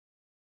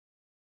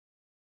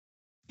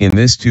In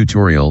this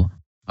tutorial,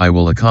 I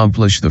will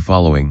accomplish the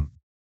following.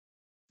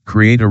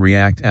 Create a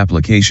React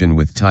application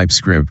with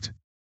TypeScript.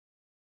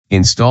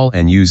 Install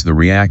and use the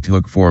React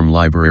Hook Form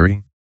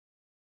library.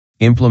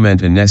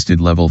 Implement a nested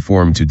level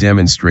form to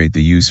demonstrate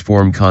the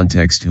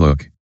useFormContext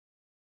hook.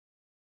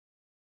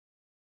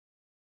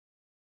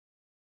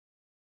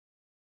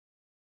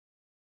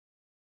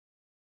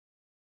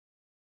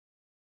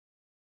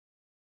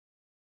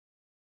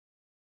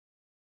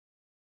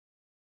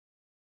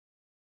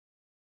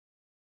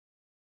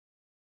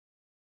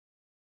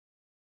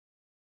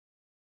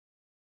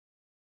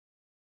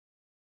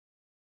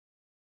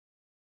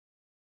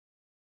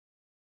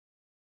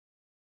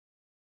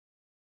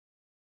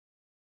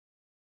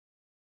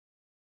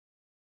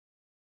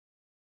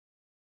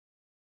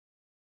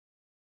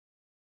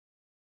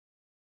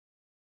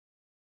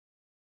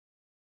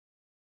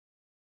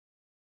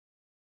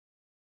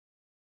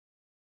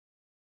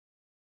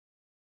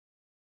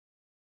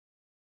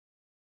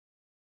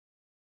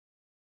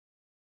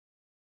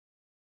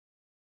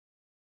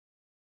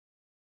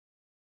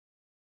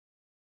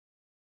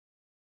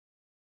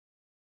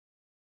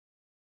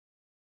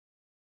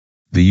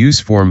 The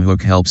useForm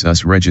hook helps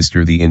us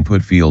register the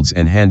input fields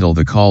and handle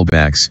the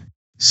callbacks,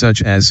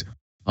 such as,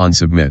 on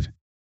submit.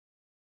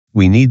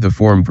 We need the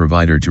form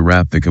provider to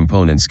wrap the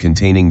components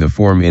containing the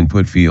form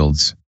input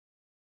fields.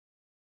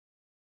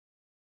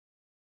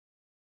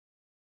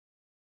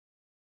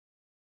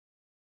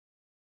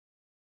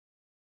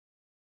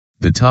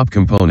 The top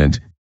component,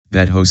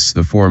 that hosts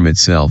the form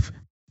itself,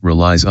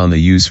 relies on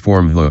the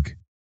useForm hook.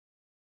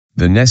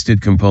 The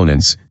nested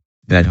components,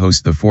 that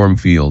host the form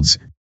fields,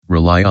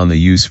 rely on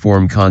the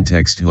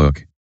useFormContext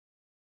hook.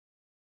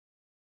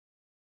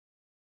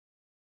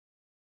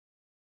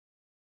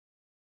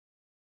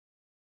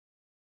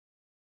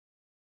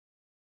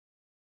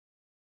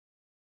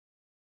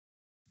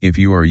 If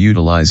you are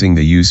utilizing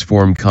the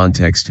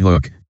useFormContext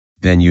hook,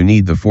 then you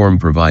need the form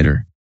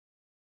provider.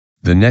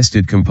 The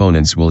nested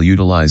components will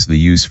utilize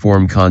the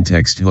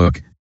useFormContext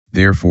hook,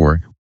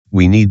 therefore,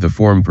 we need the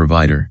form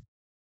provider.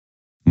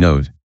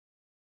 Note: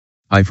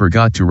 I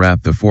forgot to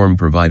wrap the form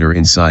provider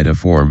inside a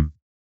form.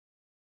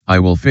 I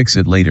will fix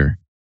it later.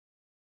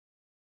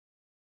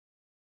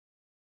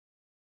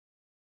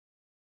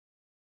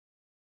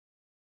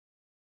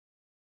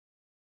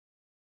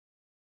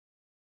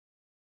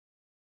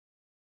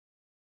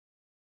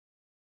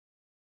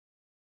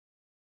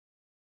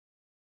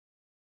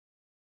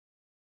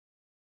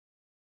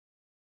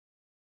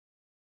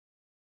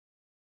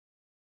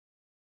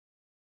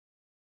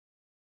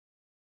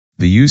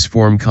 The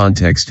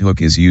useFormContext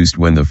hook is used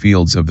when the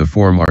fields of the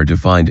form are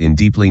defined in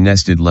deeply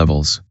nested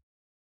levels.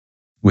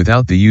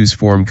 Without the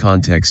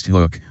useFormContext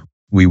hook,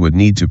 we would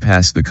need to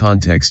pass the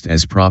context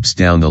as props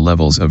down the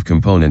levels of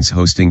components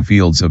hosting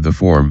fields of the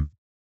form.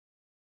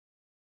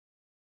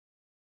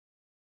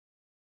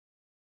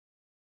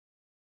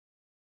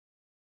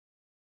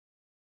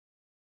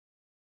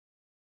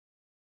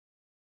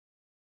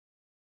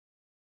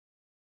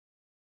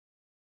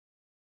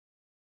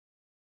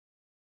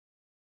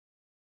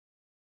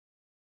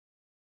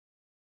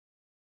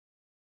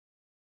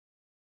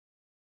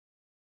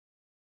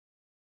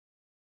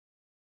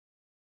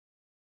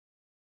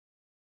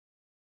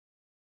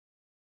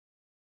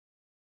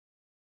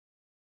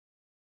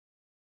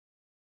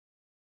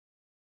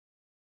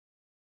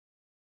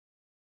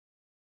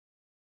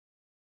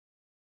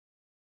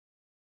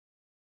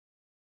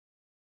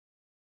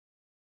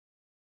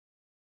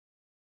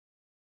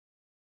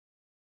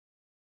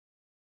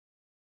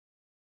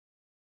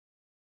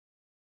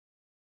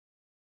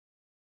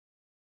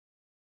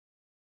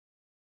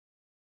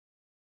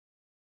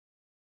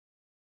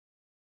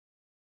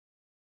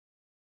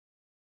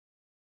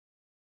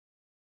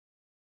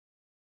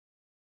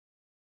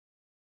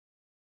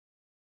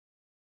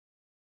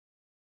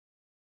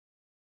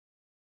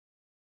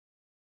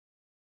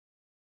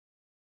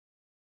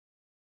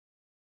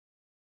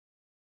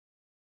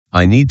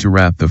 I need to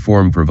wrap the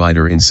form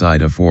provider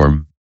inside a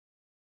form.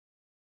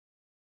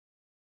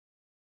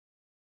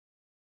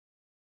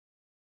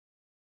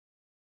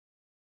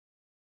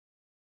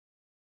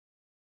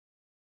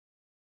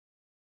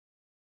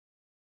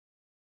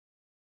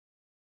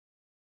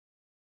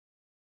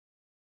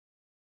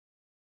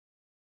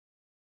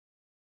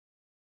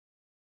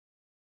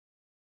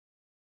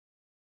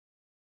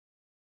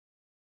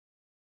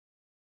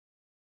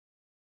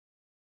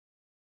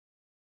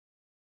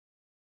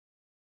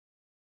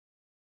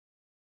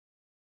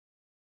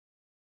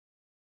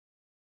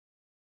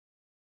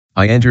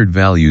 I entered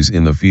values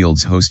in the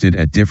fields hosted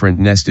at different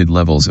nested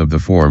levels of the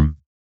form.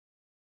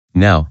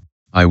 Now,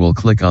 I will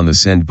click on the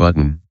Send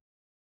button.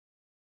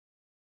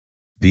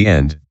 The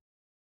end.